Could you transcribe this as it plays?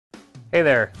Hey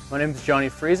there, my name is Johnny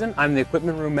Friesen. I'm the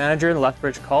equipment room manager in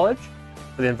Lethbridge College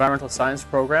for the environmental science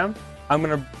program. I'm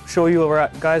going to show you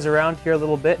guys around here a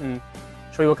little bit and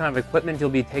show you what kind of equipment you'll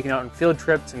be taking out on field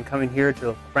trips and coming here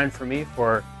to rent from me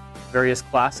for various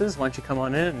classes. Why don't you come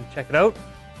on in and check it out.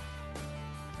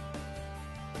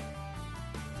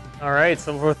 Alright,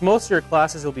 so with most of your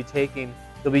classes you'll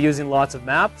be using lots of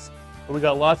maps. But we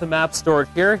got lots of maps stored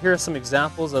here. Here are some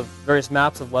examples of various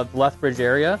maps of the Lethbridge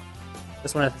area.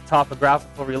 This one has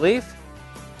topographical relief,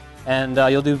 and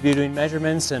you'll be doing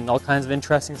measurements and all kinds of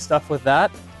interesting stuff with that.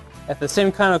 At the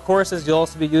same kind of courses, you'll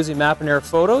also be using Map and Air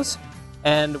photos,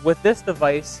 and with this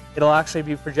device, it'll actually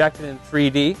be projected in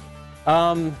 3D.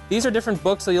 These are different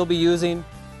books that you'll be using: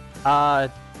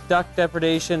 duck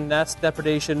depredation, nest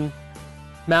depredation,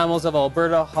 mammals of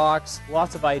Alberta, hawks,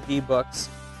 lots of ID books.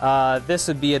 This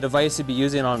would be a device you'd be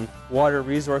using on water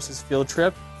resources field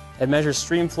trip. It measures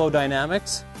stream flow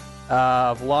dynamics.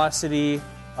 Velocity,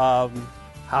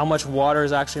 how much water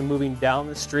is actually moving down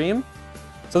the stream.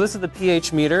 So this is the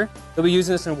pH meter. They'll be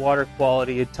using this in water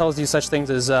quality. It tells you such things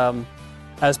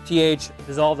as pH,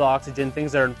 dissolved oxygen,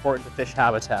 things that are important to fish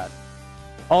habitat.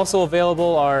 Also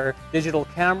available are digital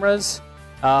cameras.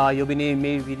 You'll be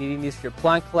needing these for your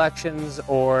plant collections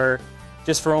or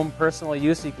just for own personal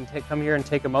use. You can come here and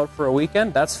take them out for a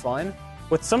weekend. That's fine.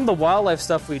 With some of the wildlife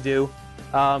stuff we do,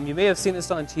 you may have seen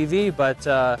this on TV, but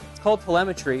it's called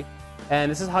telemetry,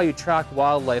 and this is how you track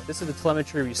wildlife. This is the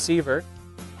telemetry receiver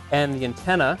and the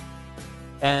antenna,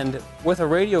 and with a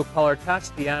radio collar attached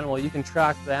to the animal, you can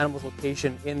track the animal's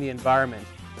location in the environment.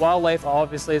 Wildlife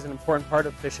obviously is an important part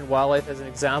of Fish and Wildlife as an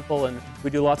example, and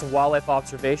we do lots of wildlife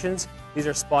observations. These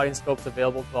are spotting scopes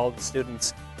available to all the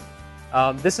students.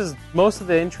 This is most of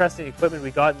the interesting equipment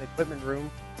we got in the equipment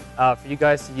room for you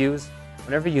guys to use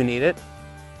whenever you need it.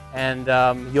 And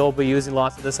you'll be using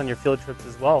lots of this on your field trips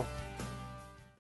as well.